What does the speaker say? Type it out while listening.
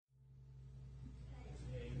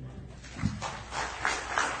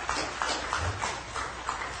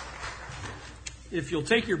If you'll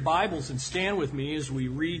take your Bibles and stand with me as we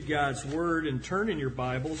read God's Word and turn in your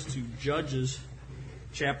Bibles to Judges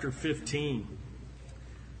chapter 15.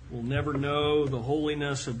 We'll never know the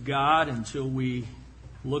holiness of God until we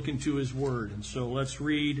look into His Word. And so let's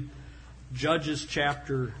read Judges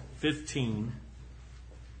chapter 15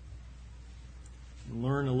 and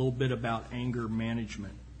learn a little bit about anger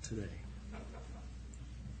management today.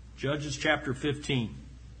 Judges chapter 15.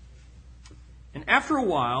 And after a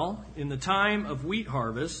while, in the time of wheat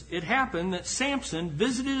harvest, it happened that Samson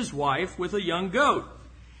visited his wife with a young goat.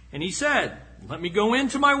 And he said, "Let me go in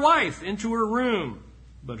to my wife, into her room."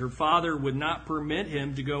 But her father would not permit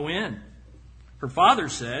him to go in. Her father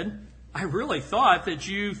said, "I really thought that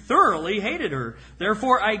you thoroughly hated her.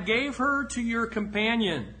 Therefore I gave her to your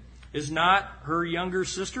companion. Is not her younger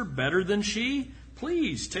sister better than she?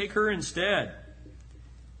 Please take her instead."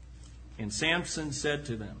 And Samson said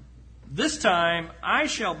to them, "This time I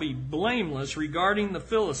shall be blameless regarding the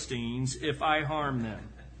Philistines if I harm them."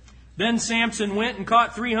 Then Samson went and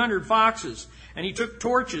caught 300 foxes, and he took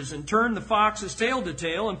torches and turned the foxes tail to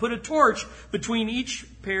tail and put a torch between each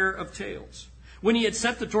pair of tails. When he had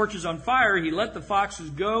set the torches on fire, he let the foxes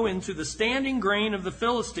go into the standing grain of the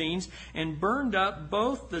Philistines and burned up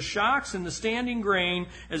both the shocks and the standing grain,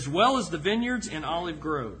 as well as the vineyards and olive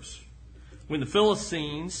groves. When the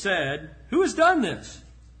Philistines said, "Who has done this?"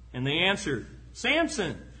 And they answered,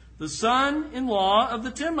 "Samson, the son-in-law of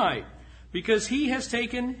the Timnite, because he has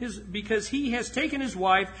taken his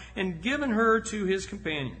wife and given her to his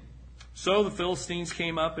companion." So the Philistines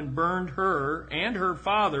came up and burned her and her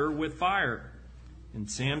father with fire.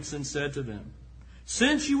 And Samson said to them,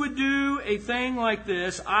 "Since you would do a thing like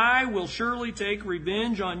this, I will surely take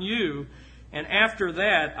revenge on you, and after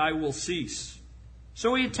that I will cease."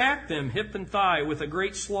 So he attacked them hip and thigh with a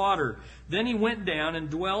great slaughter. Then he went down and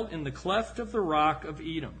dwelt in the cleft of the rock of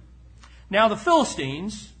Edom. Now the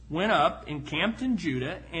Philistines went up, encamped in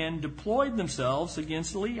Judah, and deployed themselves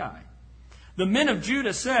against Lehi. The men of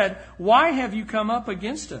Judah said, "Why have you come up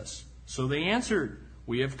against us?" So they answered,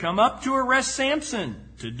 "We have come up to arrest Samson,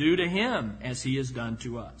 to do to him as he has done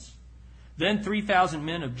to us." Then 3,000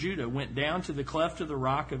 men of Judah went down to the cleft of the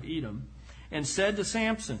rock of Edom and said to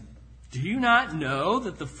Samson, "Do you not know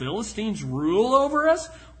that the Philistines rule over us?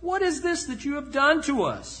 What is this that you have done to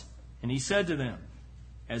us?" And he said to them,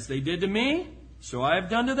 "As they did to me, so I have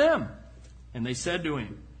done to them." And they said to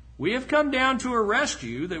him, "We have come down to arrest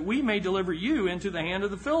you, that we may deliver you into the hand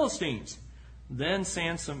of the Philistines." Then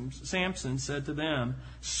Samson said to them,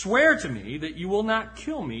 "Swear to me that you will not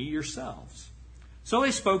kill me yourselves." So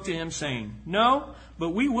they spoke to him, saying, "No, but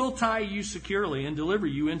we will tie you securely and deliver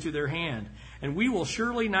you into their hand, and we will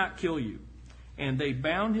surely not kill you." And they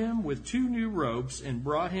bound him with 2 new ropes and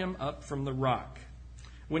brought him up from the rock.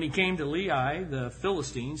 When he came to Lehi, the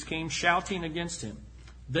Philistines came shouting against him.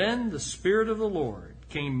 Then the Spirit of the Lord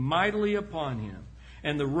came mightily upon him,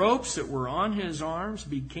 and the ropes that were on his arms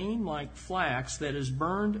became like flax that is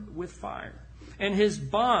burned with fire, and his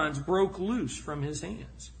bonds broke loose from his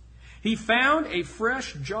hands. He found a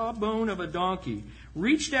fresh jawbone of a donkey,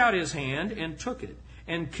 reached out his hand and took it,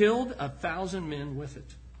 and killed 1,000 men with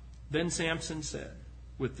it. Then Samson said,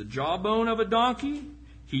 "With the jawbone of a donkey,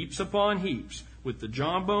 heaps upon heaps. With the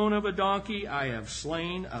jawbone of a donkey, I have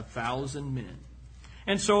slain 1,000 men."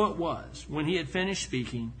 And so it was, when he had finished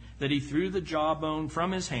speaking, that he threw the jawbone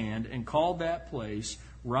from his hand and called that place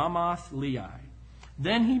Ramoth Lehi.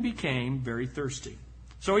 Then he became very thirsty.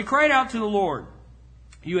 So he cried out to the Lord,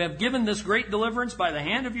 "You have given this great deliverance by the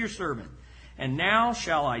hand of your servant. And now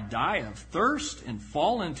shall I die of thirst and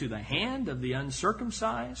fall into the hand of the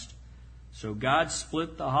uncircumcised?" So God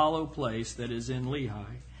split the hollow place that is in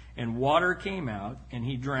Lehi, and water came out, and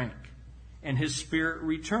he drank. And his spirit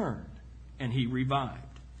returned, and he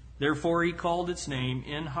revived. Therefore he called its name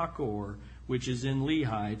En-Hakkore, which is in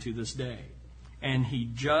Lehi to this day. And he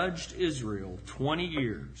judged Israel 20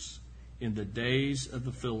 years in the days of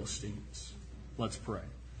the Philistines. Let's pray.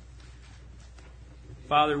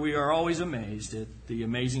 Father, we are always amazed at the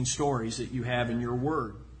amazing stories that you have in your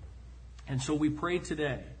word. And so we pray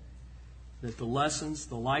today that the lessons,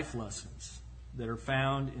 the life lessons that are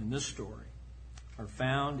found in this story are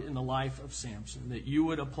found in the life of Samson, that you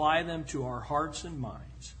would apply them to our hearts and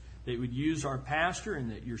minds, that you would use our pastor and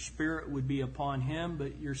that your Spirit would be upon him,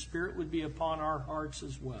 but your Spirit would be upon our hearts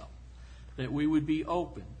as well, that we would be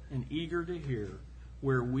open and eager to hear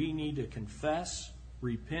where we need to confess,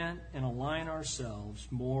 repent, and align ourselves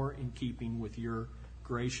more in keeping with your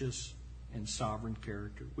gracious and sovereign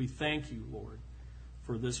character. We thank you, Lord,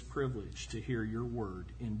 for this privilege to hear your word.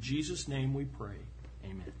 In Jesus' name we pray.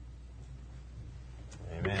 Amen.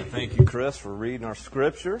 Amen. Thank you, Chris, for reading our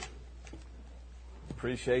scripture.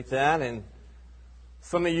 Appreciate that. And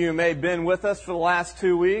some of you may have been with us for the last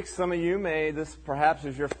 2 weeks. Some of you this perhaps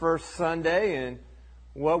is your first Sunday. And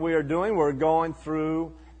what we are doing, we're going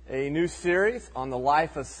through a new series on the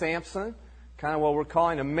life of Samson. Kind of what we're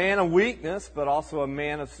calling a man of weakness, but also a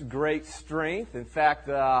man of great strength. In fact,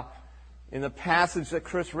 in the passage that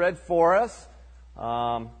Chris read for us,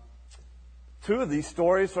 two of these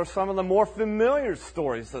stories are some of the more familiar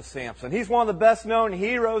stories of Samson. He's one of the best known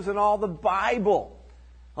heroes in all the Bible.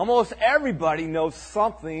 Almost everybody knows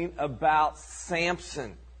something about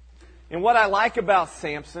Samson. And what I like about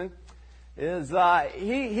Samson is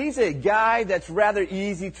he's a guy that's rather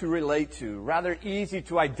easy to relate to, rather easy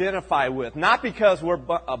to identify with. Not because we're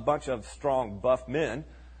a bunch of strong, buff men.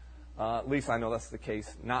 At least I know that's the case,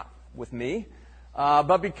 not with me.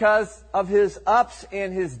 But because of his ups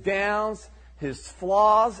and his downs, his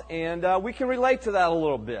flaws, and we can relate to that a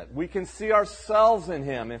little bit. We can see ourselves in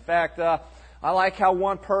him. In fact, I like how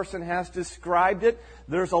one person has described it.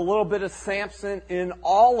 There's a little bit of Samson in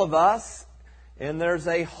all of us, and there's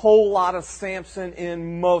a whole lot of Samson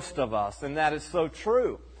in most of us, and that is so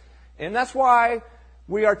true. And that's why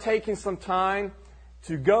we are taking some time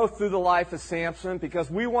to go through the life of Samson, because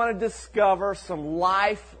we want to discover some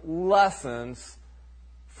life lessons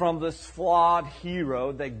from this flawed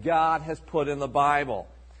hero that God has put in the Bible.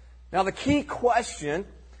 Now, the key question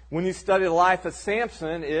when you study the life of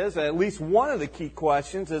Samson is, at least one of the key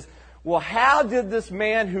questions is, well, how did this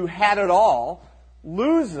man who had it all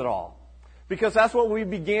lose it all? Because that's what we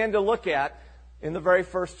began to look at in the very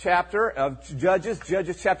first chapter of Judges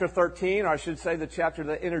chapter 13, or I should say the chapter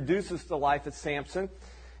that introduces the life of Samson,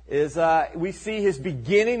 is we see his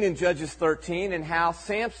beginning in Judges 13 and how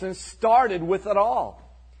Samson started with it all.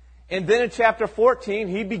 And then in chapter 14,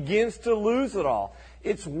 he begins to lose it all.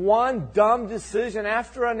 It's one dumb decision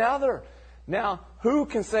after another. Now, who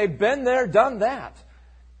can say, been there, done that?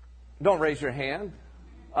 Don't raise your hand.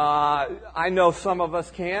 I know some of us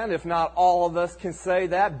can, if not all of us can say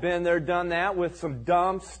that, been there, done that, with some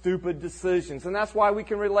dumb, stupid decisions. And that's why we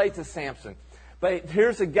can relate to Samson. But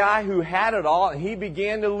here's a guy who had it all, and he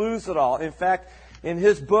began to lose it all. In fact, in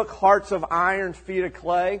his book, Hearts of Iron, Feet of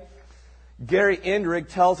Clay, Gary Endrig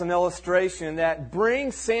tells an illustration that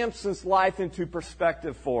brings Samson's life into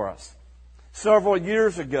perspective for us. Several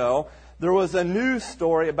years ago, there was a news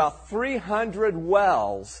story about 300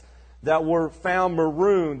 wells that were found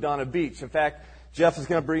marooned on a beach. In fact, Jeff is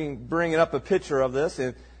going to bring up a picture of this.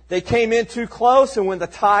 And they came in too close, and when the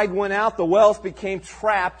tide went out, the wells became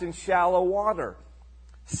trapped in shallow water.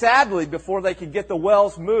 Sadly, before they could get the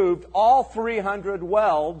wells moved, all 300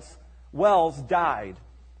 wells died.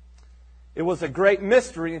 It was a great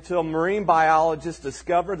mystery until marine biologists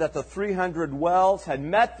discovered that the 300 wells had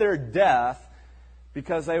met their death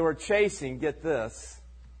because they were chasing, get this,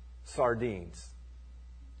 sardines.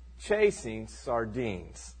 Chasing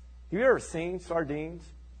sardines. Have you ever seen sardines?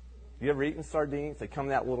 Have you ever eaten sardines? They come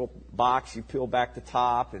in that little box, you peel back the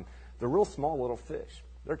top, and they're real small little fish.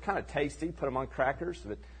 They're kind of tasty, put them on crackers,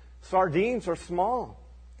 but sardines are small.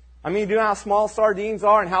 I mean, do you know how small sardines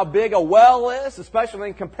are and how big a well is, especially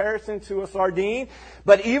in comparison to a sardine?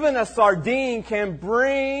 But even a sardine can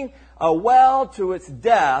bring a well to its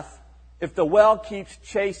death if the well keeps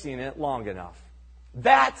chasing it long enough.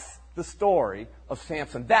 That's the story of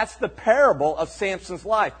Samson. That's the parable of Samson's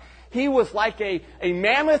life. He was like a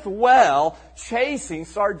mammoth well chasing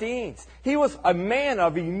sardines. He was a man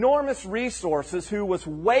of enormous resources who was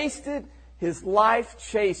wasted his life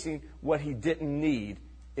chasing what he didn't need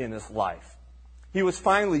in his life. He was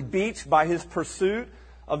finally beached by his pursuit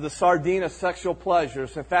of the sardine of sexual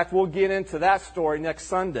pleasures. In fact, we'll get into that story next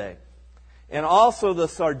Sunday. And also the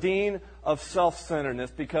sardine of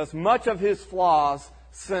self-centeredness, because much of his flaws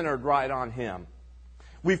centered right on him.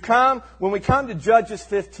 When we come to Judges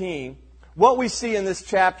 15, what we see in this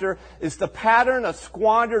chapter is the pattern of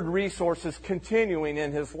squandered resources continuing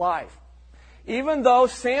in his life. Even though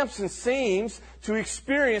Samson seems to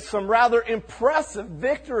experience some rather impressive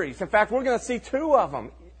victories. In fact, we're going to see two of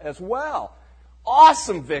them as well.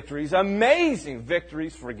 Awesome victories, amazing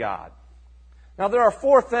victories for God. Now, there are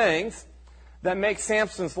four things that make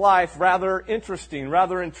Samson's life rather interesting,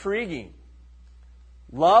 rather intriguing.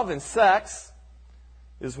 Love and sex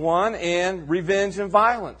is one, and revenge and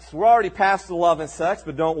violence. We're already past the love and sex,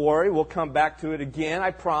 but don't worry, we'll come back to it again,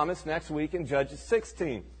 I promise, next week in Judges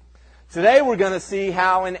 16. Today we're going to see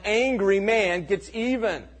how an angry man gets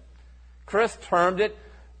even. Chris termed it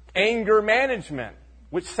anger management,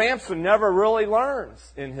 which Samson never really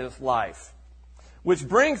learns in his life. Which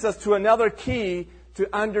brings us to another key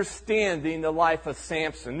to understanding the life of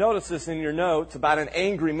Samson. Notice this in your notes about an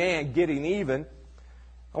angry man getting even.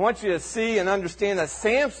 I want you to see and understand that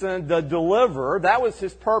Samson, the deliverer, that was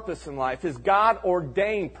his purpose in life, his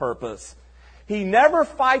God-ordained purpose. He never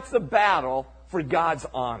fights a battle for God's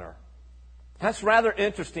honor. That's rather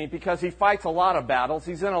interesting because he fights a lot of battles.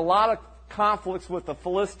 He's in a lot of conflicts with the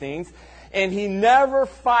Philistines, and he never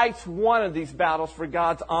fights one of these battles for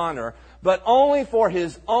God's honor, but only for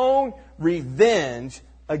his own revenge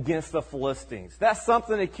against the Philistines. That's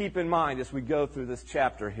something to keep in mind as we go through this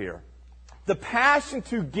chapter here. The passion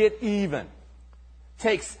to get even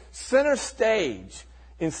takes center stage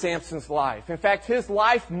in Samson's life. In fact, his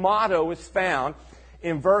life motto is found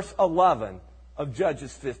in verse 11 of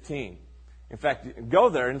Judges 15. In fact, go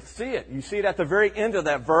there and see it. You see it at the very end of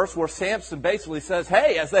that verse where Samson basically says,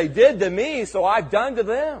 hey, as they did to me, so I've done to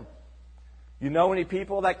them. You know any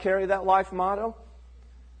people that carry that life motto?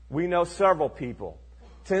 We know several people.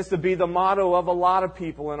 It tends to be the motto of a lot of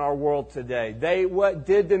people in our world today. They what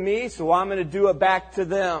did to me, so I'm going to do it back to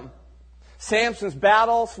them. Samson's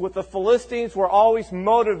battles with the Philistines were always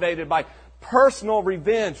motivated by personal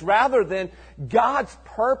revenge rather than God's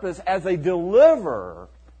purpose as a deliverer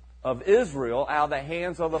of Israel out of the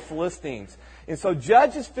hands of the Philistines. And so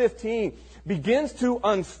Judges 15 begins to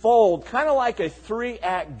unfold kind of like a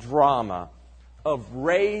 3-act drama of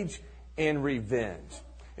rage and revenge.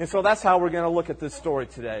 And so that's how we're going to look at this story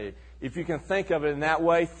today. If you can think of it in that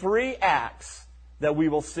way, 3 acts that we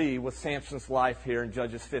will see with Samson's life here in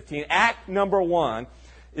Judges 15. Act number 1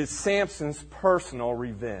 is Samson's personal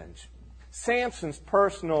revenge. Samson's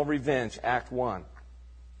personal revenge, Act 1.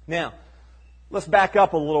 Now, let's back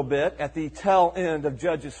up a little bit at the tail end of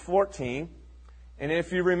Judges 14. And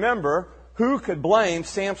if you remember, who could blame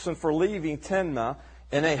Samson for leaving Timnah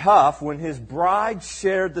in a huff when his bride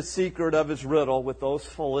shared the secret of his riddle with those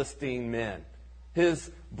Philistine men?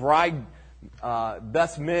 His bride,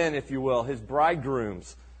 best men, if you will, his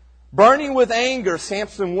bridegrooms. Burning with anger,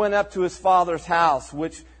 Samson went up to his father's house,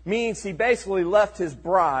 which means he basically left his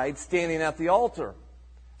bride standing at the altar.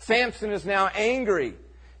 Samson is now angry,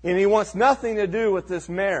 and he wants nothing to do with this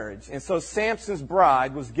marriage. And so Samson's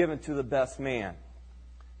bride was given to the best man.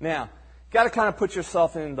 Now, got to kind of put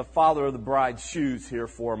yourself in the father of the bride's shoes here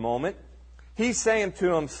for a moment. He's saying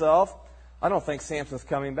to himself, I don't think Samson's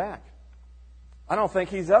coming back. I don't think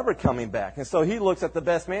he's ever coming back. And so he looks at the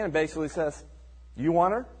best man and basically says, you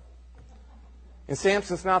want her? And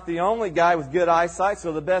Samson's not the only guy with good eyesight,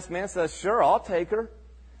 so the best man says, sure, I'll take her.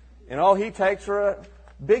 And he takes her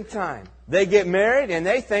big time. They get married and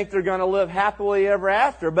they think they're going to live happily ever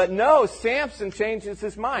after. But no, Samson changes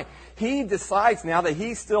his mind. He decides now that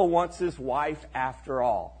he still wants his wife after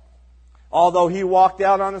all. Although he walked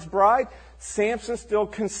out on his bride, Samson still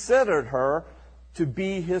considered her to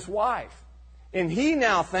be his wife. And he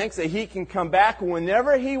now thinks that he can come back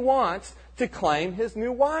whenever he wants to claim his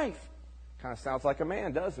new wife. Kind of sounds like a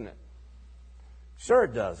man, doesn't it? Sure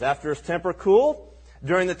it does. After his temper cooled,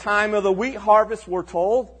 during the time of the wheat harvest, we're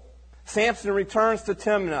told, Samson returns to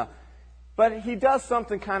Timnah. But he does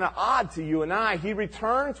something kind of odd to you and I. He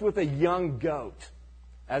returns with a young goat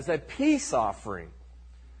as a peace offering.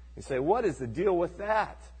 You say, what is the deal with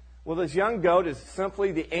that? Well, this young goat is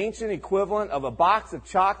simply the ancient equivalent of a box of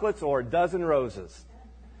chocolates or a dozen roses.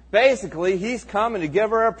 Basically, he's coming to give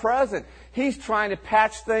her a present. He's trying to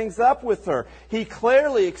patch things up with her. He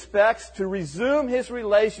clearly expects to resume his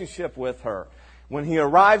relationship with her. When he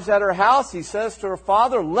arrives at her house, he says to her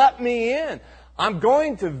father, let me in. I'm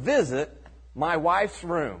going to visit my wife's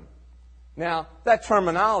room. Now, that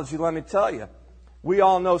terminology, let me tell you, we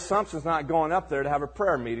all know Samson's not going up there to have a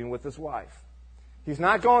prayer meeting with his wife. He's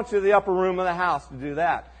not going to the upper room of the house to do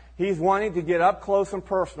that. He's wanting to get up close and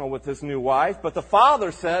personal with his new wife. But the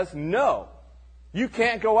father says, no, you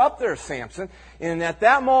can't go up there, Samson. And at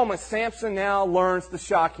that moment, Samson now learns the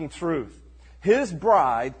shocking truth. His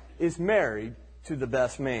bride is married to the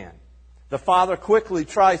best man. The father quickly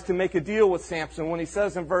tries to make a deal with Samson when he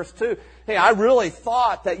says in verse 2, hey, I really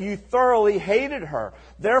thought that you thoroughly hated her.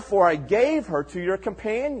 Therefore, I gave her to your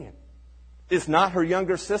companion. Is not her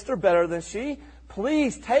younger sister better than she?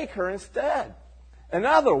 Please take her instead. In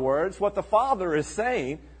other words, what the father is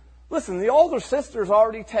saying, listen, the older sister's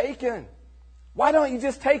already taken. Why don't you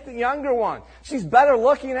just take the younger one? She's better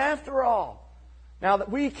looking after all. Now,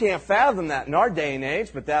 we can't fathom that in our day and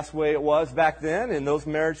age, but that's the way it was back then in those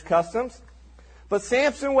marriage customs. But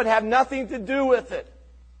Samson would have nothing to do with it.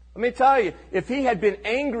 Let me tell you, if he had been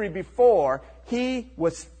angry before, he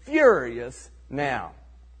was furious now.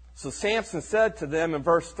 So Samson said to them in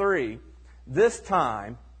verse 3, this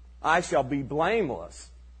time I shall be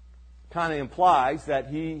blameless. Kind of implies that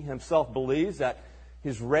he himself believes that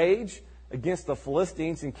his rage against the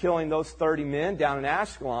Philistines in killing those 30 men down in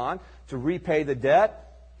Ashkelon to repay the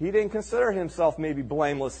debt, He didn't consider himself maybe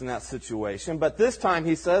blameless in that situation, but this time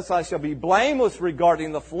he says, I shall be blameless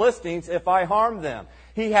regarding the Philistines if I harm them.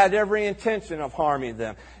 He had every intention of harming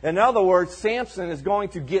them. In other words, Samson is going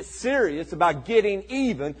to get serious about getting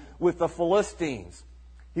even with the Philistines.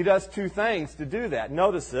 He does two things to do that.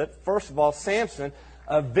 Notice it. First of all, Samson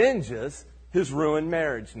avenges his ruined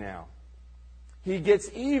marriage now. He gets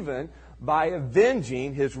even by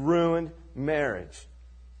avenging his ruined marriage.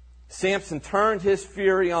 Samson turned his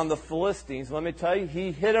fury on the Philistines. Let me tell you,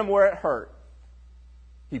 he hit them where it hurt.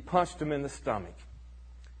 He punched them in the stomach.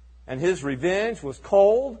 And his revenge was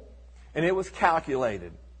cold and it was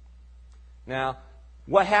calculated. Now,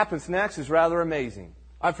 what happens next is rather amazing.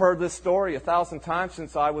 I've heard this story 1,000 times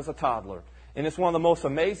since I was a toddler. And it's one of the most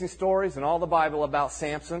amazing stories in all the Bible about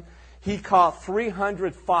Samson. He caught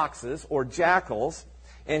 300 foxes or jackals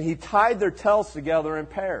and he tied their tails together in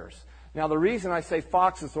pairs. Now, the reason I say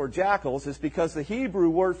foxes or jackals is because the Hebrew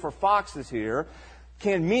word for foxes here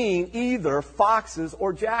can mean either foxes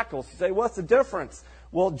or jackals. You say, what's the difference?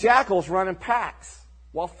 Well, jackals run in packs,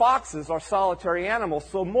 while foxes are solitary animals.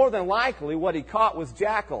 So more than likely, what he caught was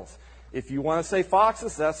jackals. If you want to say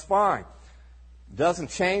foxes, that's fine. Doesn't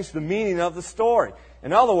change the meaning of the story.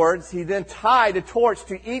 In other words, he then tied a torch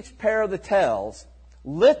to each pair of the tails,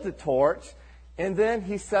 lit the torch, and then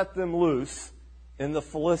he set them loose in the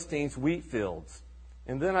Philistines' wheat fields.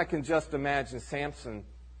 And then I can just imagine Samson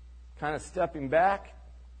kind of stepping back,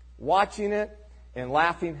 watching it, and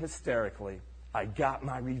laughing hysterically. I got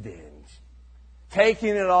my revenge.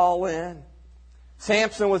 Taking it all in.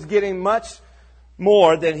 Samson was getting much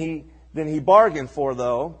more than he bargained for,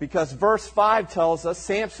 though, because verse 5 tells us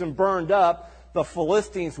Samson burned up the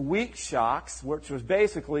Philistines' wheat shocks, which was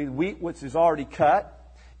basically wheat which is already cut,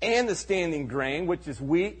 and the standing grain, which is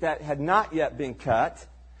wheat that had not yet been cut,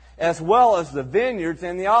 as well as the vineyards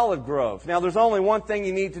and the olive groves. Now, there's only one thing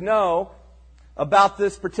you need to know about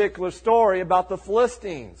this particular story about the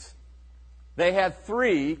Philistines. They had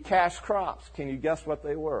 3 cash crops. Can you guess what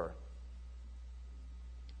they were?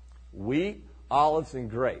 Wheat, olives, and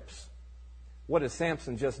grapes. What did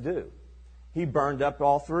Samson just do? He burned up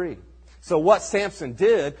all 3. So what Samson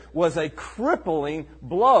did was a crippling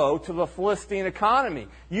blow to the Philistine economy.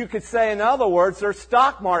 You could say, in other words, their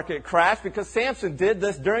stock market crashed because Samson did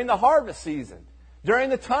this during the harvest season.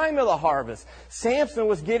 During the time of the harvest, Samson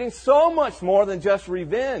was getting so much more than just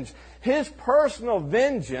revenge. His personal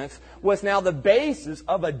vengeance was now the basis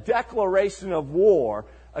of a declaration of war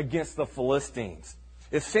against the Philistines.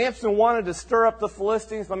 If Samson wanted to stir up the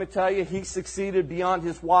Philistines, let me tell you, he succeeded beyond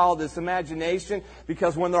his wildest imagination,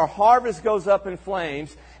 because when their harvest goes up in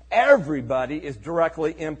flames, everybody is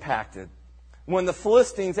directly impacted. When the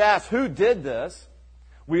Philistines ask, who did this?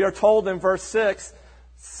 We are told in verse 6,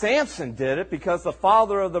 Samson did it because the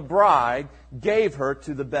father of the bride gave her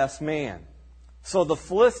to the best man. So the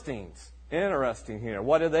Philistines, interesting here,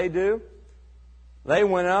 what did they do? They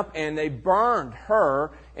went up and they burned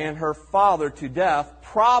her and her father to death,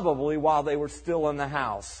 probably while they were still in the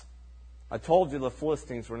house. I told you the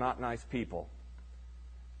Philistines were not nice people.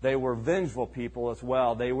 They were vengeful people as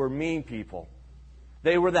well. They were mean people.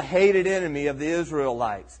 They were the hated enemy of the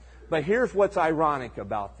Israelites. But here's what's ironic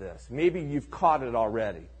about this. Maybe you've caught it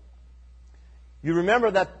already. You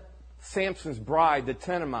remember that Samson's bride, the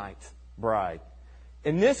Tennamite bride,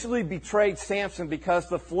 initially betrayed Samson because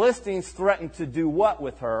the Philistines threatened to do what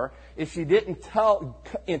with her if she didn't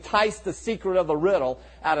entice the secret of the riddle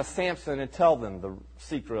out of Samson and tell them the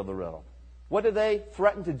secret of the riddle. What did they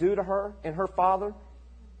threaten to do to her and her father?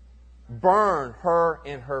 Burn her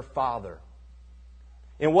and her father.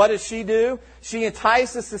 And what does she do? She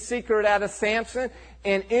entices the secret out of Samson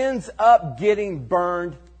and ends up getting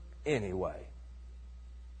burned anyway.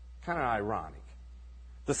 Kind of ironic.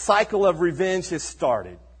 The cycle of revenge has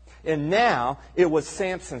started. And now it was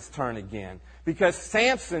Samson's turn again, because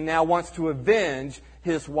Samson now wants to avenge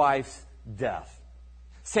his wife's death.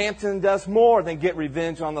 Samson does more than get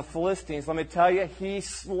revenge on the Philistines. Let me tell you, he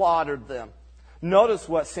slaughtered them. Notice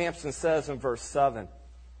what Samson says in verse 7.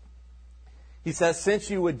 He says,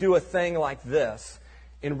 since you would do a thing like this,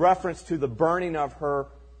 in reference to the burning of her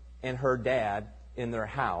and her dad in their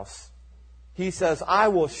house, he says, I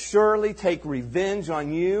will surely take revenge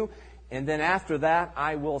on you, and then after that,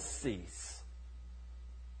 I will cease.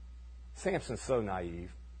 Samson's so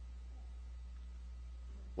naive.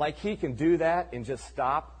 Like he can do that and just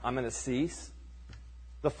stop. I'm going to cease.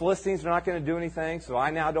 The Philistines are not going to do anything, so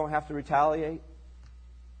I now don't have to retaliate.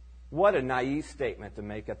 What a naive statement to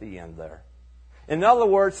make at the end there. In other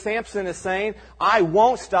words, Samson is saying, I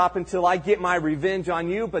won't stop until I get my revenge on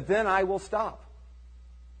you, but then I will stop.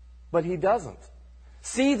 But he doesn't.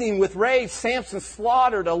 Seething with rage, Samson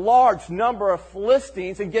slaughtered a large number of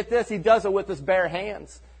Philistines. And get this, he does it with his bare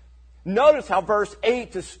hands. Notice how verse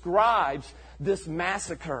 8 describes this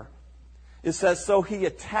massacre. It says, so he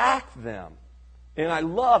attacked them. And I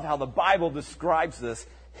love how the Bible describes this,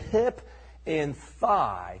 hip and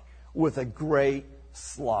thigh, with a great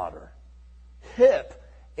slaughter. Hip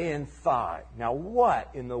and thigh. Now, what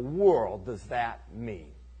in the world does that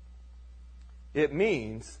mean? It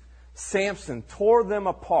means Samson tore them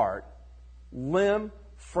apart, limb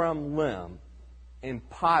from limb, and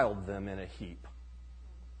piled them in a heap.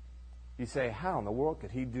 You say, how in the world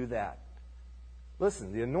could he do that?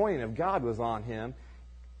 Listen, the anointing of God was on him,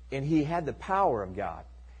 and he had the power of God.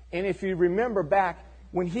 And if you remember back,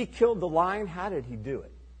 when he killed the lion, how did he do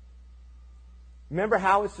it? Remember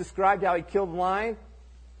how it's described how he killed the lion?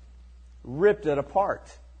 Ripped it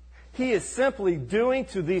apart. He is simply doing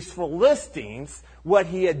to these Philistines what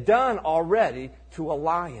he had done already to a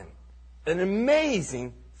lion. An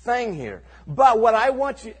amazing thing here. But what I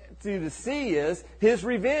want you to see is his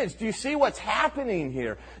revenge. Do you see what's happening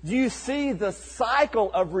here? Do you see the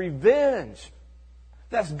cycle of revenge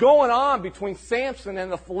that's going on between Samson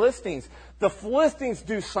and the Philistines? The Philistines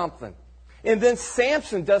do something, and then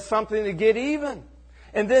Samson does something to get even.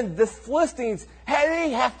 And then the Philistines, they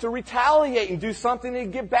have to retaliate and do something to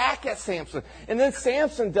get back at Samson. And then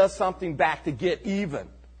Samson does something back to get even.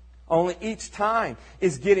 Only each time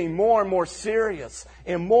is getting more and more serious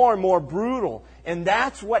and more brutal. And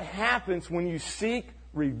that's what happens when you seek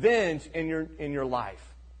revenge in your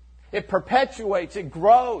life. It perpetuates, it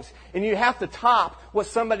grows, and you have to top what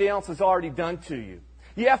somebody else has already done to you.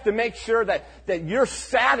 You have to make sure that you're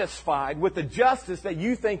satisfied with the justice that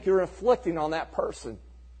you think you're inflicting on that person.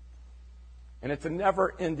 And it's a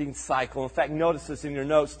never-ending cycle. In fact, notice this in your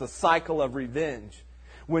notes, the cycle of revenge.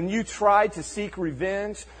 When you try to seek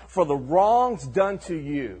revenge for the wrongs done to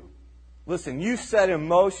you, listen, you set in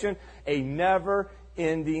motion a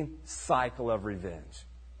never-ending cycle of revenge.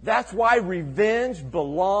 That's why revenge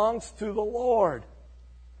belongs to the Lord.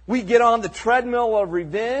 We get on the treadmill of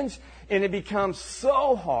revenge, and it becomes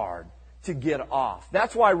so hard to get off.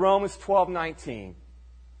 That's why Romans 12:19.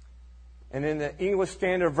 And in the English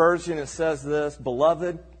Standard Version, it says this,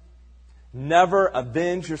 Beloved, never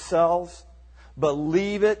avenge yourselves, but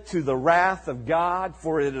leave it to the wrath of God,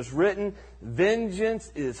 for it is written,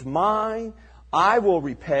 Vengeance is mine, I will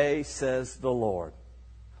repay, says the Lord.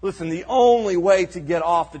 Listen, the only way to get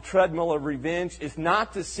off the treadmill of revenge is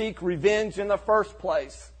not to seek revenge in the first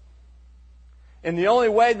place. And the only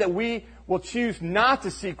way that we will choose not to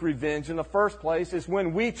seek revenge in the first place is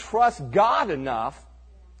when we trust God enough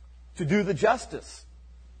to do the justice.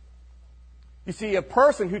 You see, a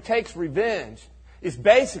person who takes revenge is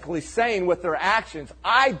basically saying with their actions,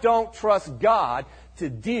 I don't trust God to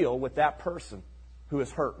deal with that person who has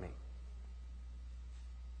hurt me.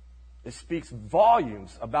 It speaks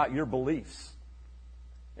volumes about your beliefs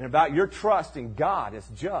and about your trust in God as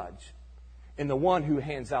judge and the one who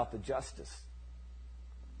hands out the justice,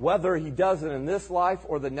 whether he does it in this life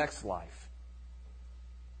or the next life.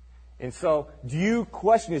 And so, do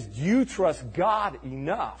you trust God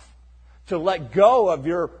enough to let go of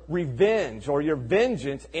your revenge or your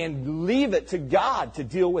vengeance and leave it to God to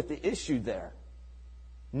deal with the issue there?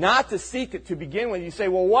 Not to seek it to begin with. You say,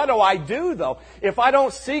 well, what do I do, though? If I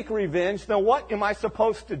don't seek revenge, then what am I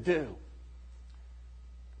supposed to do?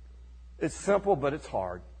 It's simple, but it's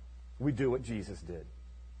hard. We do what Jesus did.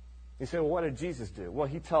 You say, well, what did Jesus do? Well,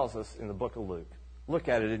 he tells us in the book of Luke. Look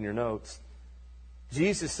at it in your notes.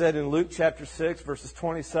 Jesus said in Luke chapter 6, verses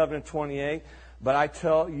 27 and 28, But I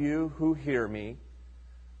tell you who hear me,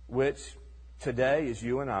 which today is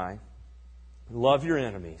you and I, love your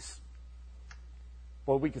enemies.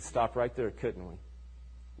 Boy, we could stop right there, couldn't we?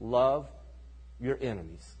 Love your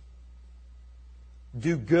enemies.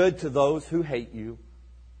 Do good to those who hate you.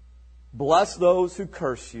 Bless those who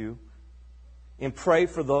curse you. And pray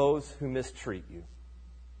for those who mistreat you.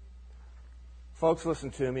 Folks, listen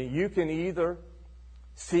to me. You can either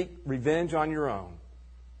seek revenge on your own,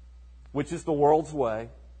 which is the world's way,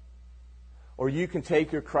 or you can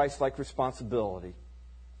take your Christ-like responsibility,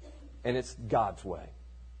 and it's God's way.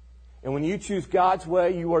 And when you choose God's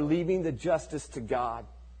way, you are leaving the justice to God.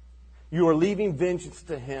 You are leaving vengeance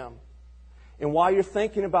to Him. And while you're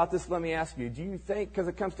thinking about this, let me ask you, do you think, because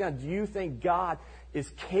it comes down, do you think God is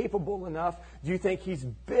capable enough? Do you think He's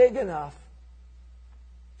big enough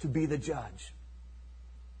to be the judge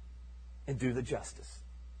and do the justice?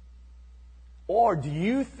 Or do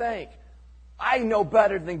you think, I know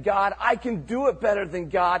better than God, I can do it better than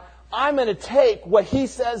God, I'm going to take what He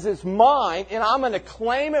says is mine and I'm going to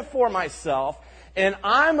claim it for myself and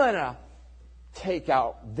I'm going to take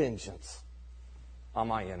out vengeance on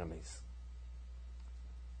my enemies.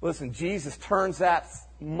 Listen, Jesus turns that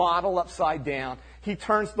model upside down. He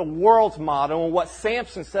turns the world's model and what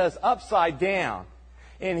Samson says upside down.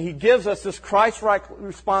 And he gives us this Christ-like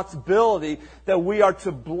responsibility that we are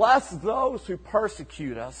to bless those who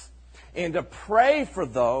persecute us and to pray for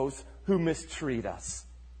those who mistreat us.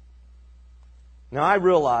 Now I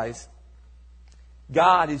realize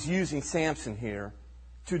God is using Samson here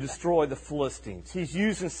to destroy the Philistines. He's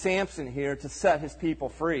using Samson here to set his people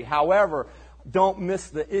free. However, don't miss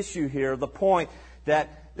the issue here, the point that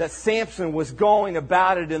Samson was going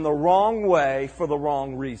about it in the wrong way for the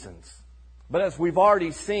wrong reasons. But as we've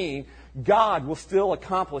already seen, God will still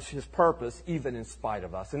accomplish His purpose even in spite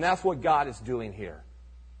of us. And that's what God is doing here.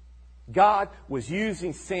 God was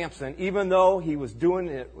using Samson, even though he was doing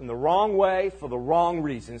it in the wrong way for the wrong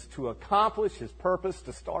reasons, to accomplish His purpose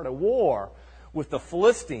to start a war with the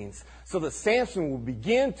Philistines so that Samson would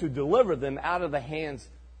begin to deliver them out of the hands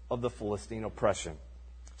of the Philistine oppression.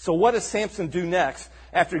 So what does Samson do next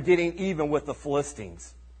after getting even with the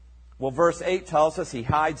Philistines? Well, verse 8 tells us he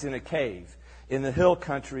hides in a cave in the hill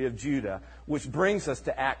country of Judah, which brings us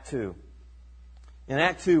to Act 2. In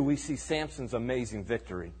Act 2, we see Samson's amazing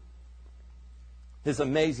victory. His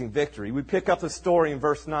amazing victory. We pick up the story in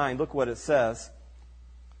verse 9. Look what it says.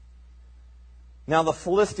 Now the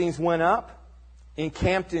Philistines went up,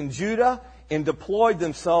 encamped in Judah, and deployed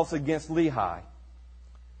themselves against Lehi.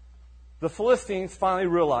 The Philistines finally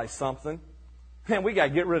realized something. Man, we got to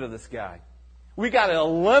get rid of this guy. We got to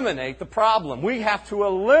eliminate the problem. We have to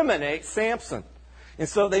eliminate Samson. And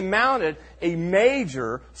so they mounted a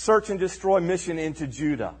major search and destroy mission into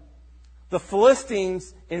Judah. The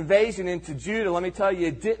Philistines' invasion into Judah, let me tell you,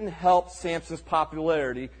 it didn't help Samson's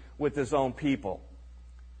popularity with his own people,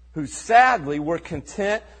 who sadly were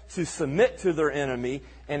content to submit to their enemy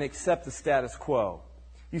and accept the status quo.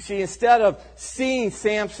 You see, instead of seeing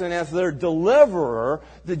Samson as their deliverer,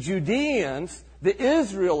 the Judeans, the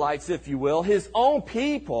Israelites, if you will, his own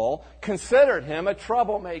people, considered him a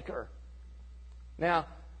troublemaker. Now,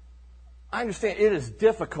 I understand it is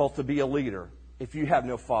difficult to be a leader if you have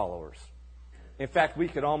no followers. In fact, we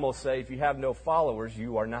could almost say if you have no followers,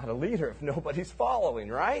 you are not a leader if nobody's following,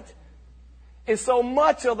 right? And so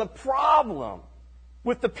much of the problem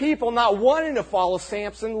with the people not wanting to follow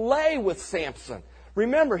Samson lay with Samson.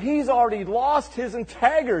 Remember, he's already lost his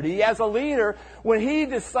integrity as a leader when he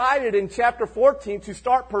decided in chapter 14 to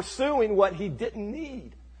start pursuing what he didn't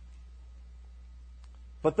need.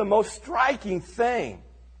 But the most striking thing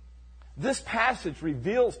this passage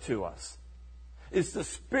reveals to us is the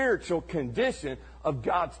spiritual condition of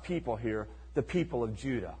God's people here, the people of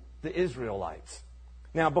Judah, the Israelites.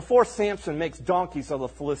 Now, before Samson makes donkeys of the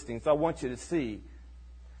Philistines, I want you to see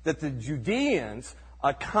that the Judeans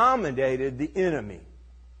accommodated the enemy.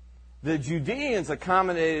 The Judeans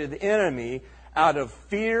accommodated the enemy out of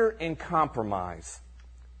fear and compromise.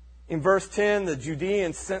 In verse 10, the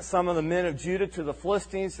Judeans sent some of the men of Judah to the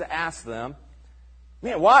Philistines to ask them,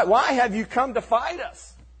 man, why have you come to fight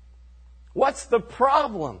us? What's the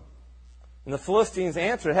problem? And the Philistines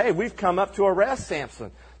answered, hey, we've come up to arrest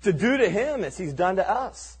Samson, to do to him as he's done to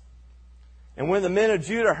us. And when the men of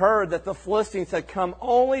Judah heard that the Philistines had come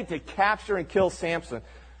only to capture and kill Samson,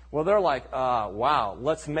 well, they're like, wow,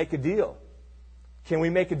 let's make a deal. Can we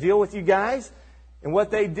make a deal with you guys? And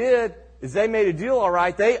what they did is they made a deal, all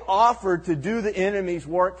right. They offered to do the enemy's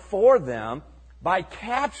work for them by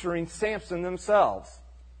capturing Samson themselves.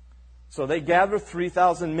 So they gathered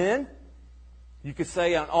 3,000 men. You could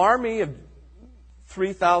say an army of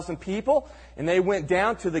 3,000 people. And they went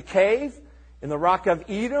down to the cave in the rock of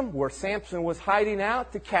Edom where Samson was hiding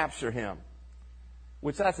out to capture him.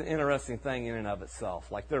 Which that's an interesting thing in and of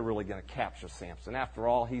itself. Like they're really going to capture Samson. After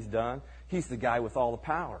all he's done, he's the guy with all the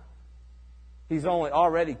power. He's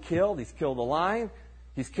already killed. He's killed a lion.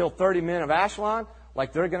 He's killed 30 men of Ashlon.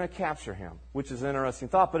 Like they're going to capture him, which is an interesting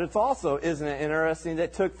thought. But it's also, isn't it interesting, that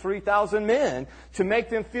it took 3,000 men to make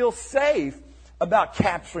them feel safe about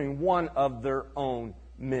capturing one of their own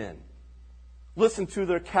men. Listen to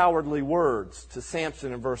their cowardly words to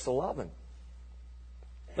Samson in verse 11.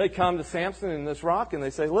 They come to Samson in this rock and they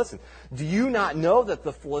say, listen, do you not know that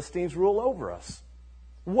the Philistines rule over us?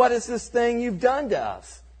 What is this thing you've done to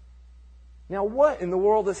us? Now, what in the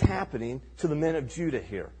world is happening to the men of Judah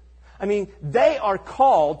here? I mean, they are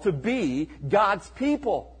called to be God's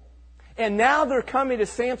people. And now they're coming to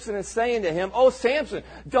Samson and saying to him, oh, Samson,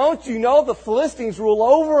 don't you know the Philistines rule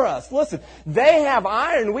over us? Listen, they have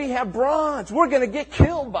iron, we have bronze. We're going to get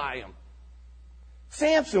killed by them.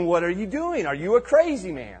 Samson, what are you doing? Are you a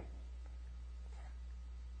crazy man?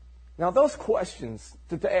 Now, those questions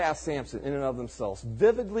that they asked Samson in and of themselves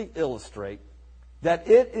vividly illustrate that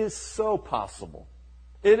it is so possible.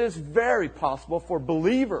 It is very possible for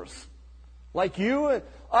believers like you and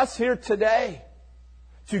us here today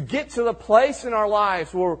to get to the place in our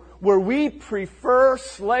lives where we prefer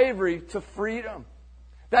slavery to freedom.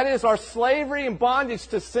 That is, our slavery and bondage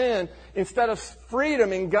to sin instead of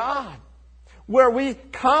freedom in God. Where we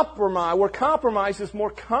compromise, where compromise is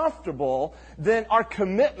more comfortable than our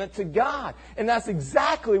commitment to God. And that's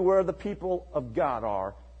exactly where the people of God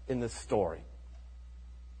are in this story.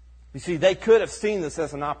 You see, they could have seen this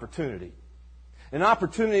as an opportunity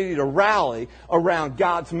to rally around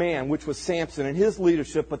God's man, which was Samson and his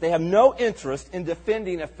leadership, but they have no interest in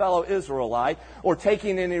defending a fellow Israelite or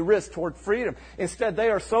taking any risk toward freedom. Instead,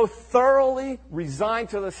 they are so thoroughly resigned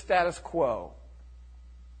to the status quo.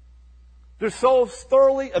 They're so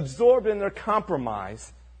thoroughly absorbed in their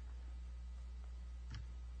compromise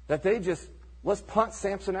that they just, let's punt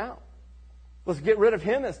Samson out. Let's get rid of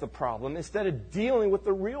him as the problem instead of dealing with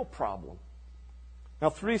the real problem. Now,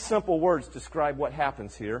 3 simple words describe what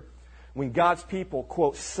happens here when God's people,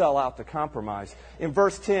 quote, sell out to compromise. In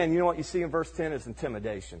verse 10, you know what you see in verse 10 is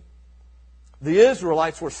intimidation. The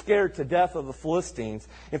Israelites were scared to death of the Philistines.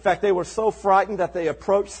 In fact, they were so frightened that they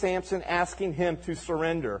approached Samson asking him to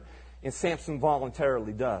surrender. And Samson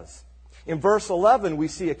voluntarily does. In verse 11, we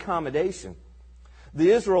see accommodation. The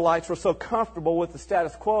Israelites were so comfortable with the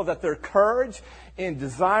status quo that their courage and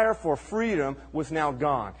desire for freedom was now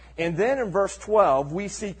gone. And then in verse 12, we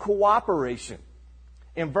see cooperation.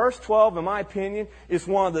 In verse 12, in my opinion, is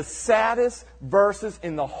one of the saddest verses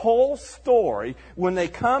in the whole story when they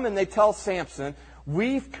come and they tell Samson,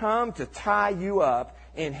 we've come to tie you up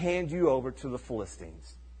and hand you over to the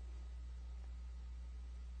Philistines.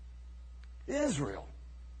 Israel,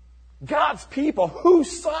 God's people,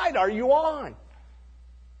 whose side are you on?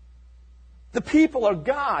 The people of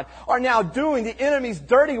God are now doing the enemy's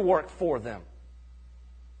dirty work for them.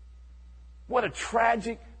 What a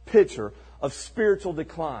tragic picture of spiritual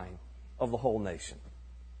decline of the whole nation.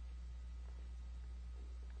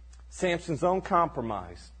 Samson's own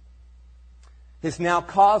compromise has now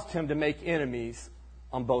caused him to make enemies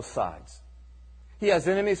on both sides. He has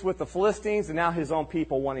enemies with the Philistines, and now his own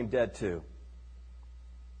people want him dead too.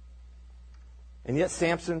 And yet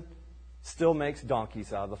Samson still makes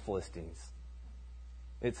donkeys out of the Philistines.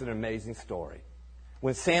 It's an amazing story.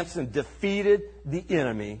 When Samson defeated the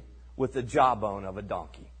enemy with the jawbone of a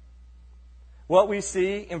donkey. What we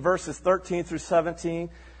see in verses 13 through 17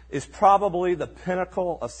 is probably the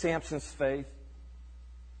pinnacle of Samson's faith.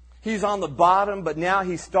 He's on the bottom, but now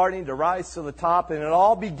he's starting to rise to the top. And it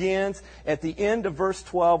all begins at the end of verse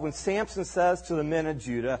 12 when Samson says to the men of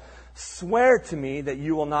Judah, swear to me that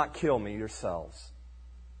you will not kill me yourselves.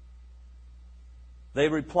 They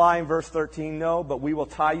reply in verse 13, no, but we will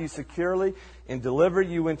tie you securely and deliver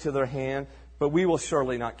you into their hand, but we will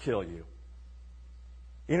surely not kill you.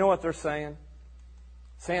 You know what they're saying?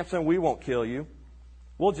 Samson, we won't kill you.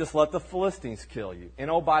 We'll just let the Philistines kill you. And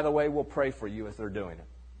oh, by the way, we'll pray for you as they're doing it.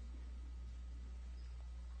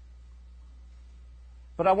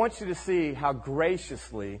 But I want you to see how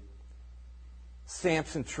graciously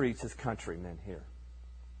Samson treats his countrymen here.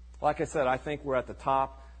 Like I said, I think we're at the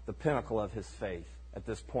top, the pinnacle of his faith at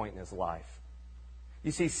this point in his life.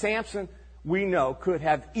 You see, Samson, we know, could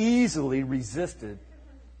have easily resisted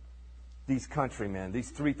these countrymen, these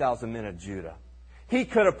 3,000 men of Judah. He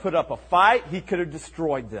could have put up a fight. He could have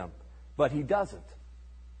destroyed them. But he doesn't.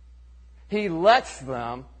 He lets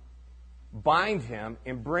them bind him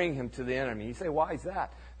and bring him to the enemy. You say, why is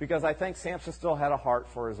that? Because I think Samson still had a heart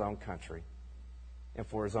for his own country and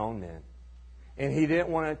for his own men. And he didn't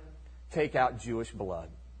want to take out Jewish blood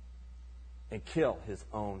and kill his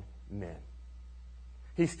own men.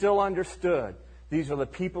 He still understood these are the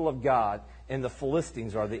people of God and the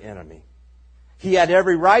Philistines are the enemy. He had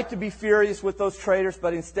every right to be furious with those traitors,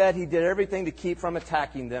 but instead he did everything to keep from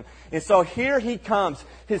attacking them. And so here he comes.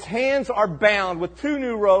 His hands are bound with 2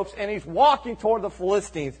 new ropes, and he's walking toward the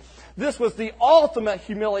Philistines. This was the ultimate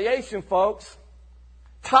humiliation, folks.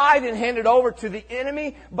 Tied and handed over to the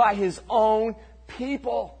enemy by his own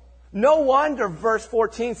people. No wonder verse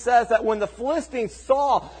 14 says that when the Philistines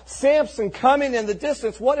saw Samson coming in the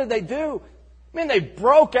distance, what did they do? I mean, they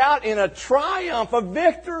broke out in a triumph, a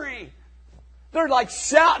victory. They're like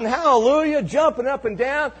shouting hallelujah, jumping up and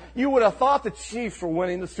down. You would have thought the Chiefs were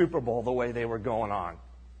winning the Super Bowl the way they were going on.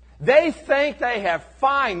 They think they have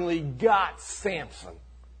finally got Samson.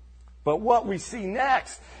 But what we see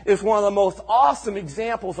next is one of the most awesome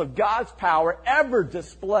examples of God's power ever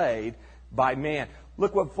displayed by man.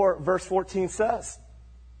 Look what verse 14 says.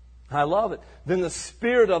 I love it. Then the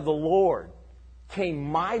Spirit of the Lord came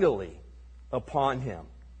mightily upon him.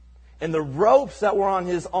 And the ropes that were on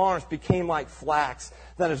his arms became like flax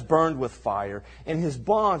that is burned with fire. And his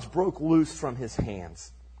bonds broke loose from his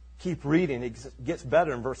hands. Keep reading. It gets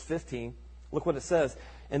better in verse 15. Look what it says.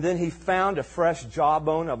 And then he found a fresh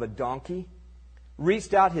jawbone of a donkey,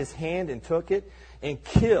 reached out his hand and took it, and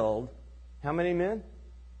killed, how many men?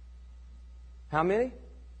 How many?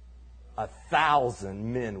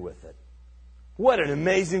 1,000 men with it. What an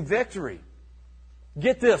amazing victory.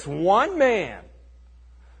 Get this, one man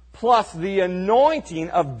plus the anointing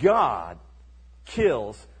of God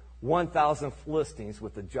kills 1,000 Philistines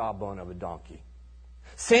with the jawbone of a donkey.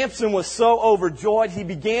 Samson was so overjoyed he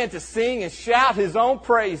began to sing and shout his own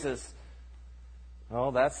praises.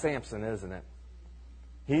 Oh, that's Samson, isn't it?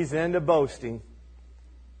 He's into boasting.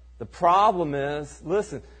 The problem is,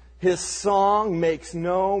 listen, his song makes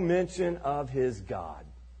no mention of his God.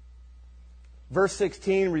 Verse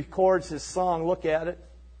 16 records his song. Look at it.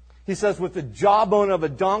 He says, with the jawbone of a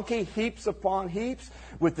donkey, heaps upon heaps.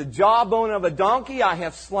 With the jawbone of a donkey, I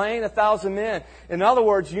have slain 1,000 men. In other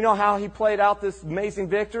words, you know how he played out this amazing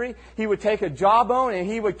victory? He would take a jawbone and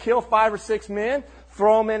he would kill 5 or 6 men,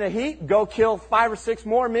 throw them in a heap, go kill 5 or 6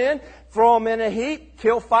 more men, throw them in a heap,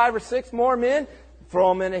 kill 5 or 6 more men, throw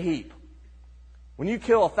them in a heap. When you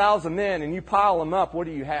kill 1,000 men and you pile them up, what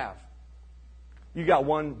do you have? You got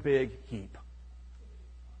one big heap.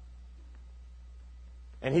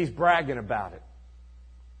 And he's bragging about it.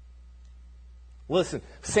 Listen,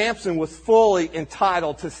 Samson was fully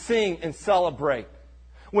entitled to sing and celebrate.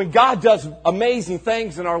 When God does amazing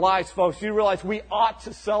things in our lives, folks, you realize we ought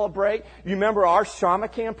to celebrate. You remember our Shama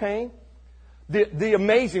campaign? The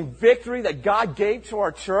amazing victory that God gave to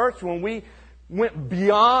our church when we went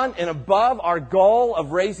beyond and above our goal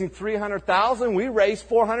of raising $300,000. We raised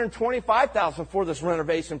 $425,000 for this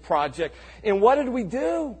renovation project. And what did we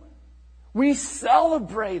do? We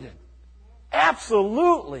celebrated.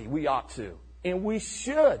 Absolutely, we ought to. And we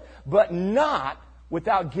should. But not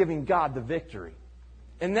without giving God the victory.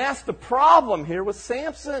 And that's the problem here with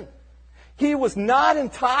Samson. He was not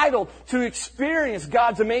entitled to experience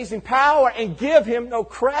God's amazing power and give him no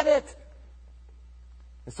credit.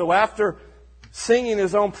 And so after singing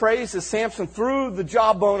his own praises, Samson threw the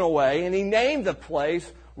jawbone away and he named the place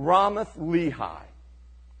Ramath-Lehi,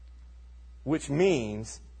 which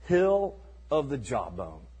means hill of the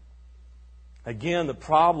jawbone. Again, the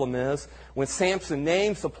problem is when Samson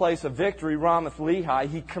names the place of victory Ramath-Lehi,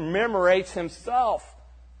 he commemorates himself,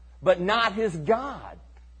 but not his God.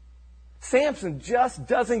 Samson just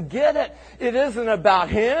doesn't get it. It isn't about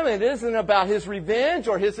him. It isn't about his revenge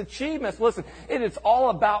or his achievements. Listen, it is all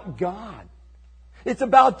about God. It's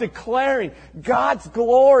about declaring God's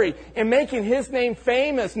glory and making His name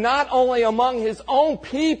famous, not only among His own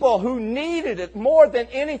people who needed it more than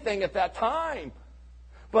anything at that time,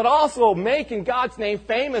 but also making God's name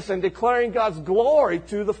famous and declaring God's glory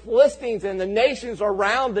to the Philistines and the nations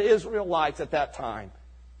around the Israelites at that time.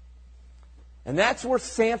 And that's where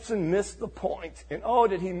Samson missed the point. And oh,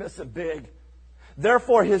 did he miss it big.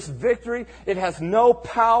 Therefore, his victory, it has no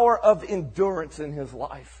power of endurance in his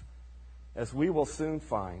life, as we will soon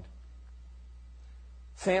find.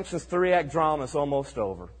 Samson's 3-act drama is almost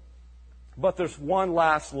over. But there's one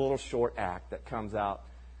last little short act that comes out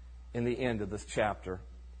in the end of this chapter.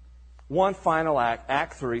 One final act,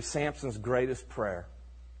 Act 3, Samson's greatest prayer.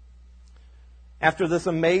 After this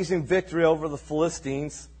amazing victory over the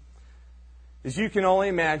Philistines, as you can only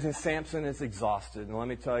imagine, Samson is exhausted. And let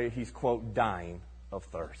me tell you, he's, quote, dying of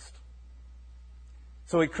thirst.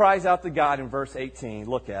 So he cries out to God in verse 18.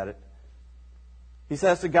 Look at it. He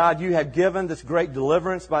says to God, "You have given this great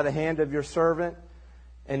deliverance by the hand of your servant,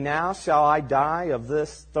 and now shall I die of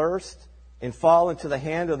this thirst and fall into the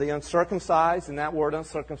hand of the uncircumcised?" And that word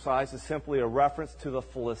uncircumcised is simply a reference to the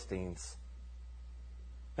Philistines.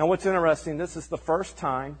 Now what's interesting, this is the first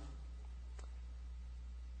time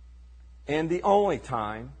and the only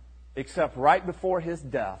time, except right before his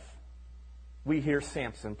death, we hear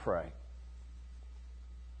Samson pray.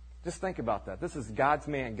 Just think about that. This is God's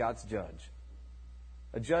man, God's judge.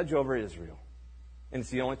 A judge over Israel. And it's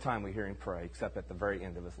the only time we hear him pray, except at the very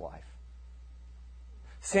end of his life.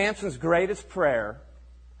 Samson's greatest prayer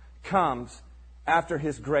comes after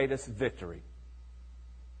his greatest victory.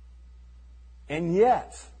 And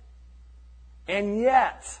yet,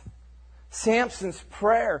 Samson's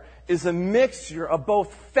prayer is a mixture of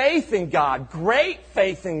both faith in God, great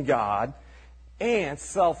faith in God, and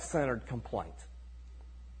self-centered complaint.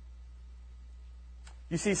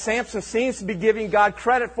 You see, Samson seems to be giving God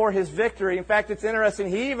credit for his victory. In fact, it's interesting.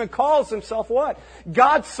 He even calls himself what?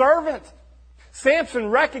 God's servant. Samson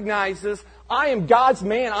recognizes, I am God's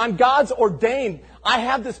man. I'm God's ordained. I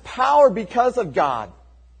have this power because of God.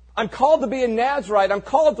 I'm called to be a Nazirite. I'm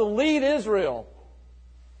called to lead Israel.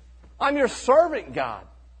 I'm your servant, God.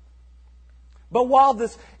 But while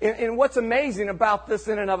this, and what's amazing about this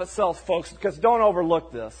in and of itself, folks, because don't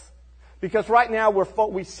overlook this. Because right now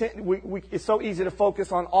it's so easy to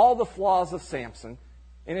focus on all the flaws of Samson.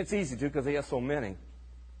 And it's easy to because he has so many.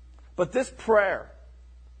 But this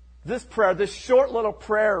short little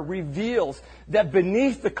prayer reveals that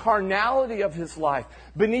beneath the carnality of his life,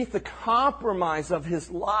 beneath the compromise of his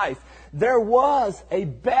life, there was a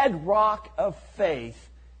bedrock of faith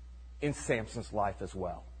in Samson's life as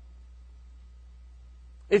well.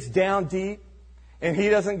 It's down deep, and he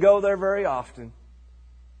doesn't go there very often.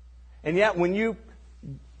 And yet, when you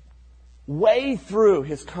wade through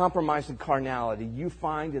his compromise and carnality, you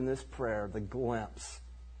find in this prayer the glimpse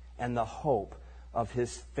and the hope of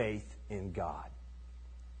his faith in God.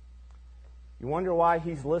 You wonder why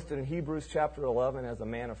he's listed in Hebrews chapter 11 as a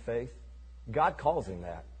man of faith? God calls him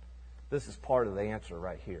that. This is part of the answer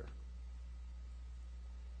right here.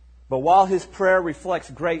 But while his prayer reflects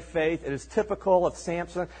great faith, it is typical of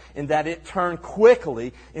Samson in that it turned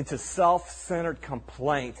quickly into self-centered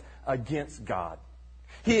complaint against God.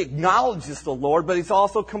 He acknowledges the Lord, but he's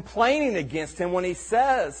also complaining against him when he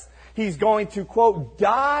says he's going to, quote,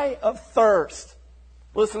 die of thirst.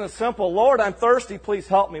 Listen, it's simple. Lord, I'm thirsty. Please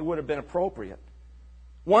help me would have been appropriate.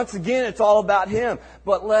 Once again, it's all about him.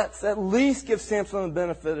 But let's at least give Samson the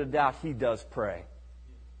benefit of the doubt. He does pray.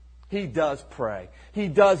 He does pray. He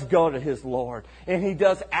does go to his Lord. And he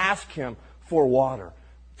does ask him for water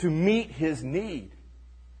to meet his need.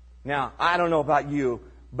 Now, I don't know about you,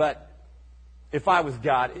 but if I was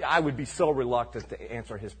God, I would be so reluctant to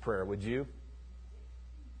answer his prayer. Would you?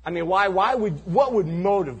 I mean, what would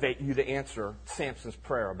motivate you to answer Samson's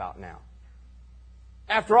prayer about now?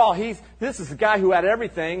 After all, this is a guy who had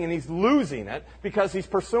everything and he's losing it because he's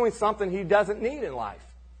pursuing something he doesn't need in life.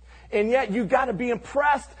 And yet you've got to be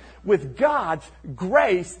impressed with God's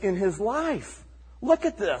grace in his life. Look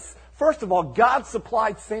at this. First of all, God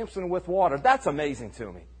supplied Samson with water. That's amazing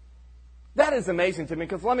to me. That is amazing to me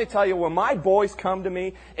because let me tell you, when my boys come to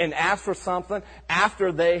me and ask for something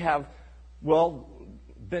after they have,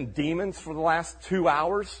 been demons for the last 2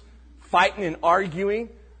 hours, fighting and arguing,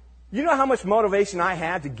 you know how much motivation I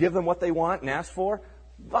had to give them what they want and ask for?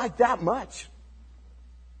 Like that much.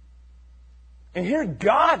 And here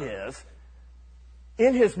God is,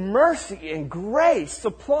 in his mercy and grace,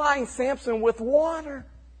 supplying Samson with water.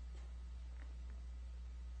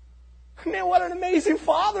 Man, what an amazing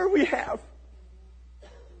Father we have.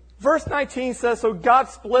 Verse 19 says, so God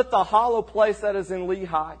split the hollow place that is in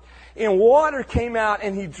Lehi, and water came out,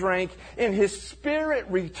 and he drank, and his spirit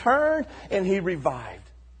returned, and he revived.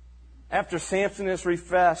 After Samson is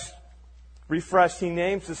refreshed, he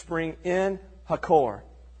names the spring En Hakkore.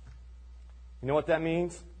 You know what that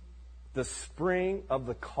means? The spring of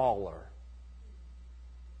the caller.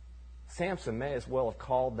 Samson may as well have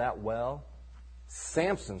called that well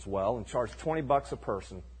Samson's well and charged $20 a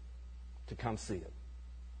person to come see it.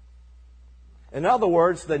 In other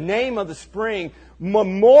words, the name of the spring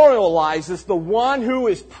memorializes the one who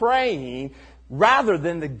is praying rather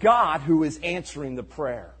than the God who is answering the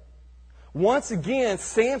prayer. Once again,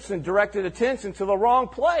 Samson directed attention to the wrong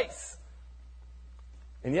place.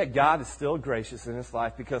 And yet God is still gracious in his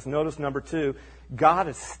life because notice number 2, God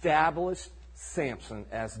established Samson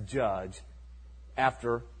as judge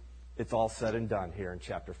after it's all said and done here in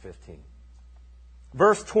chapter 15.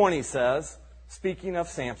 Verse 20 says, speaking of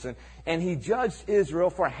Samson, and he judged Israel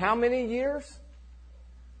for how many years?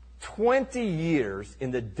 20 years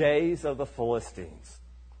in the days of the Philistines.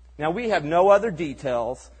 Now we have no other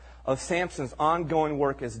details of Samson's ongoing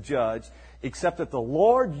work as judge except that the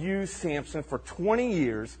Lord used Samson for 20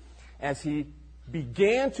 years as he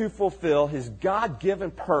began to fulfill his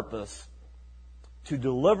God-given purpose to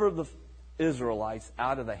deliver the Israelites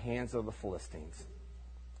out of the hands of the Philistines.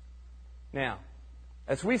 Now,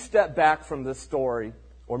 as we step back from this story,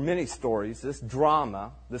 or many stories, this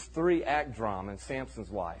drama, this 3-act drama in Samson's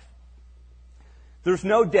life, there's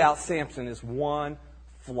no doubt Samson is one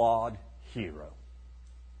flawed hero.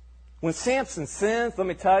 When Samson sins, let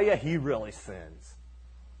me tell you, he really sins.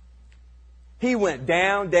 He went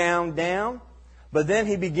down, down, down, but then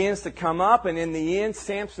he begins to come up, and in the end,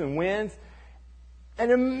 Samson wins an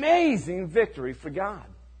amazing victory for God.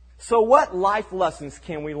 So what life lessons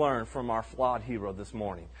can we learn from our flawed hero this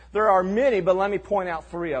morning? There are many, but let me point out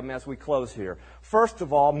 3 of them as we close here. First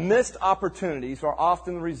of all, missed opportunities are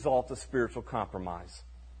often the result of spiritual compromise.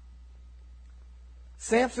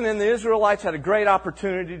 Samson and the Israelites had a great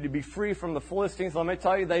opportunity to be free from the Philistines. Let me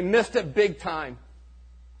tell you, they missed it big time.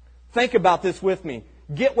 Think about this with me.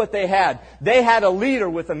 Get what they had. They had a leader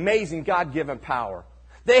with amazing God-given power.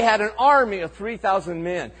 They had an army of 3,000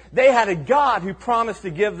 men. They had a God who promised to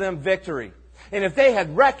give them victory. And if they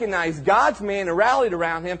had recognized God's man and rallied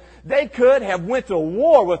around him, they could have went to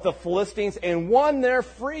war with the Philistines and won their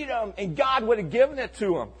freedom, and God would have given it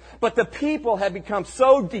to them. But the people had become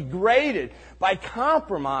so degraded by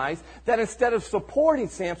compromise that instead of supporting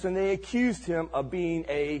Samson, they accused him of being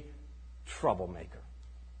a troublemaker.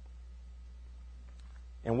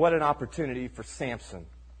 And what an opportunity for Samson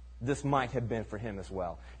this might have been for him as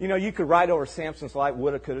well. You know, you could write over Samson's life,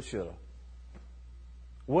 woulda, coulda, shoulda.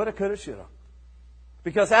 Woulda, coulda, shoulda.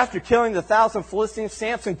 Because after killing the 1,000 Philistines,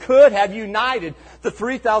 Samson could have united the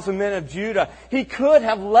 3,000 men of Judah. He could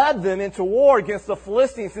have led them into war against the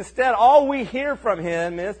Philistines. Instead, all we hear from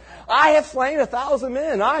him is, I have slain 1,000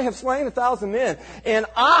 men. I have slain 1,000 men. And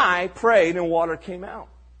I prayed and water came out.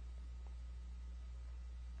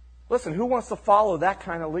 Listen, who wants to follow that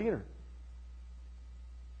kind of leader?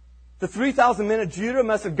 The 3,000 men of Judah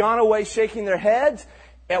must have gone away shaking their heads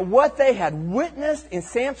at what they had witnessed in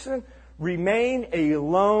Samson remain a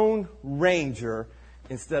lone ranger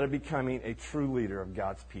instead of becoming a true leader of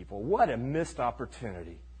God's people. What a missed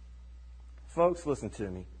opportunity. Folks, listen to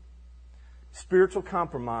me. Spiritual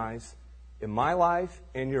compromise in my life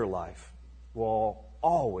and your life will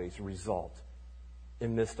always result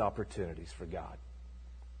in missed opportunities for God.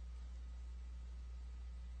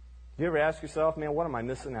 You ever ask yourself, man, what am I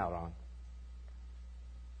missing out on?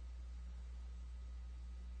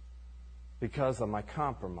 Because of my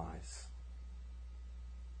compromise.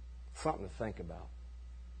 Something to think about.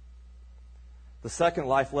 The second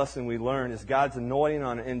life lesson we learn is God's anointing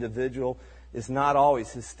on an individual is not always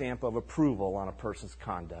his stamp of approval on a person's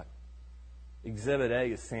conduct. Exhibit A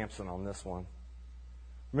is Samson on this one.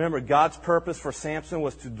 Remember, God's purpose for Samson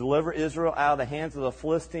was to deliver Israel out of the hands of the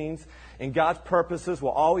Philistines, and God's purposes will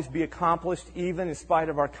always be accomplished even in spite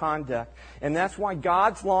of our conduct. And that's why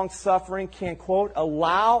God's long-suffering can, quote,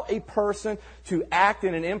 allow a person to act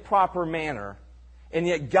in an improper manner, and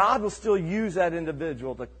yet God will still use that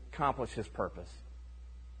individual to accomplish his purpose.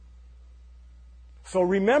 So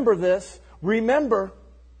remember this. Remember,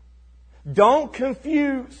 don't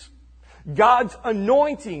confuse God's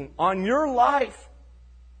anointing on your life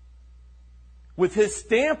with his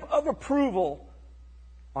stamp of approval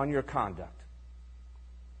on your conduct.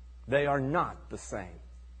 They are not the same.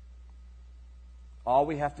 All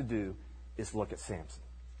we have to do is look at Samson.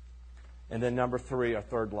 And then number 3, our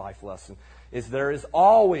third life lesson, is there is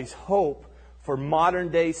always hope for modern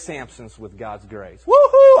day Samsons with God's grace.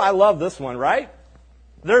 Woohoo! I love this one, right?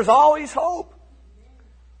 There's always hope.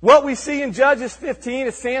 What we see in Judges 15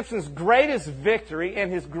 is Samson's greatest victory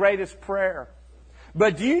and his greatest prayer.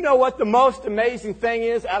 But do you know what the most amazing thing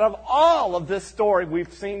is out of all of this story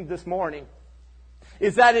we've seen this morning?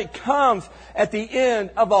 Is that it comes at the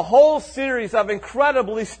end of a whole series of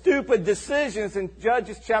incredibly stupid decisions in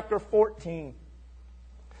Judges chapter 14.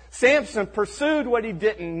 Samson pursued what he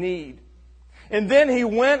didn't need. And then he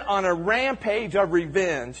went on a rampage of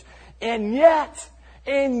revenge. And yet,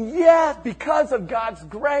 because of God's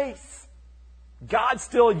grace, God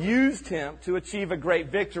still used him to achieve a great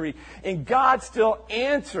victory. And God still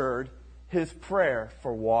answered his prayer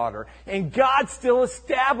for water. And God still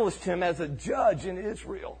established him as a judge in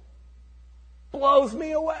Israel. Blows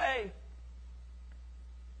me away.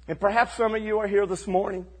 And perhaps some of you are here this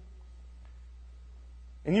morning,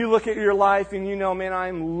 and you look at your life and you know, man,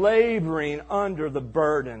 I'm laboring under the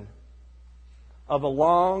burden of a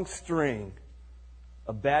long string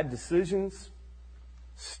of bad decisions,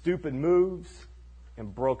 stupid moves,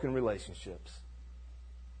 and broken relationships.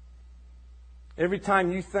 Every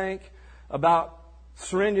time you think about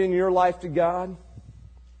surrendering your life to God,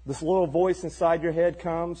 this little voice inside your head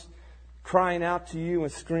comes crying out to you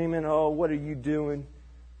and screaming, oh, what are you doing?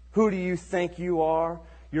 Who do you think you are?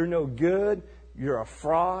 You're no good. You're a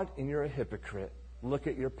fraud and you're a hypocrite. Look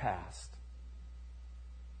at your past.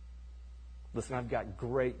 Listen, I've got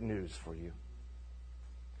great news for you.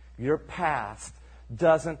 Your past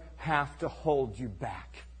doesn't have to hold you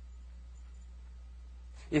back.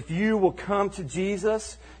 If you will come to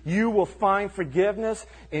Jesus, you will find forgiveness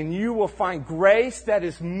and you will find grace that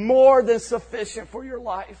is more than sufficient for your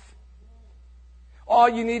life. All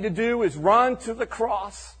you need to do is run to the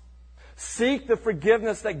cross. Seek the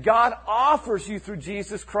forgiveness that God offers you through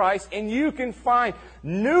Jesus Christ, and you can find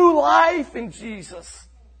new life in Jesus.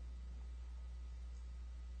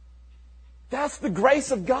 That's the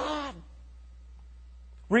grace of God.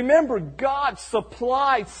 Remember, God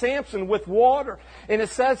supplied Samson with water. And it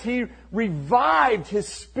says he revived his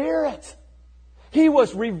spirit. He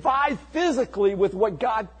was revived physically with what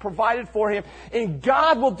God provided for him. And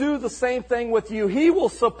God will do the same thing with you. He will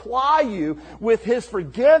supply you with His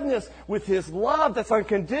forgiveness, with His love that's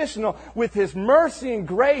unconditional, with His mercy and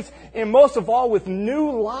grace, and most of all, with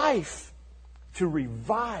new life to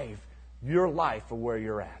revive your life for where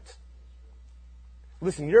you're at.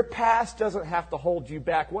 Listen, your past doesn't have to hold you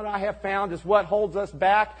back. What I have found is what holds us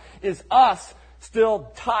back is us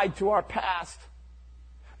still tied to our past.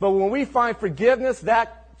 But when we find forgiveness,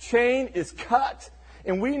 that chain is cut,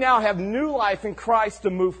 and we now have new life in Christ to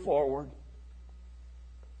move forward.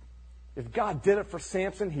 If God did it for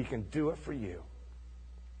Samson, He can do it for you.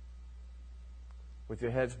 With your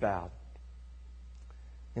heads bowed.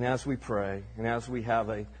 And as we pray, and as we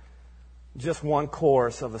have just one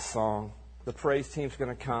chorus of a song, the praise team's going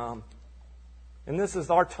to come. And this is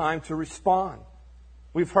our time to respond.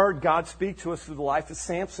 We've heard God speak to us through the life of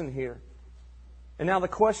Samson here. And now the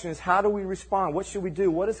question is, how do we respond? What should we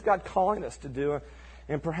do? What is God calling us to do?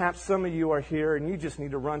 And perhaps some of you are here and you just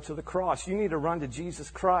need to run to the cross. You need to run to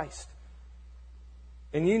Jesus Christ.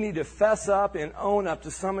 And you need to fess up and own up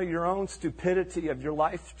to some of your own stupidity of your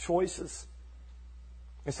life choices.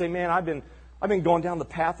 And say, man, I've been going down the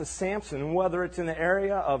path of Samson. And whether it's in the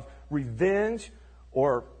area of revenge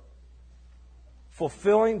or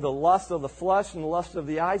fulfilling the lust of the flesh and the lust of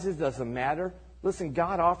the eyes, it doesn't matter. Listen,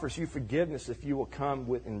 God offers you forgiveness if you will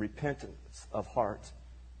come in repentance of heart.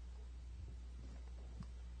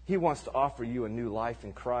 He wants to offer you a new life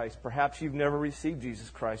in Christ. Perhaps you've never received Jesus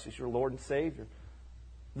Christ as your Lord and Savior.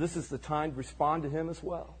 This is the time to respond to Him as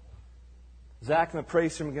well. Zach and the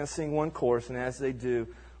praise team are going to sing one chorus, and as they do,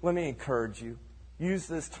 let me encourage you. Use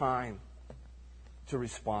this time to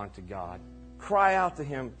respond to God. Cry out to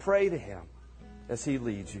Him. Pray to Him as He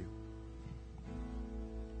leads you.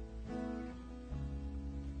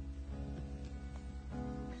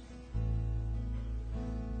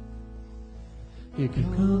 You're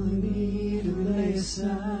calling me to